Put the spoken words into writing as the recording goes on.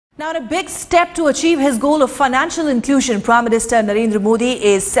Now, in a big step to achieve his goal of financial inclusion, Prime Minister Narendra Modi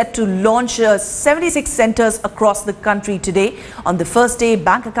is set to launch 76 centres across the country today. On the first day,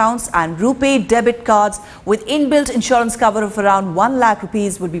 bank accounts and RuPay debit cards with inbuilt insurance cover of around 1 lakh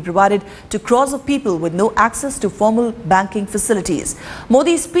rupees will be provided to crores of people with no access to formal banking facilities.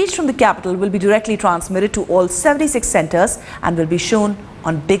 Modi's speech from the capital will be directly transmitted to all 76 centres and will be shown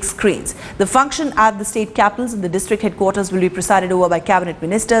on big screens. The function at the state capitals and the district headquarters will be presided over by cabinet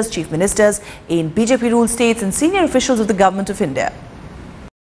ministers, chief ministers in BJP ruled states and senior officials of the government of India.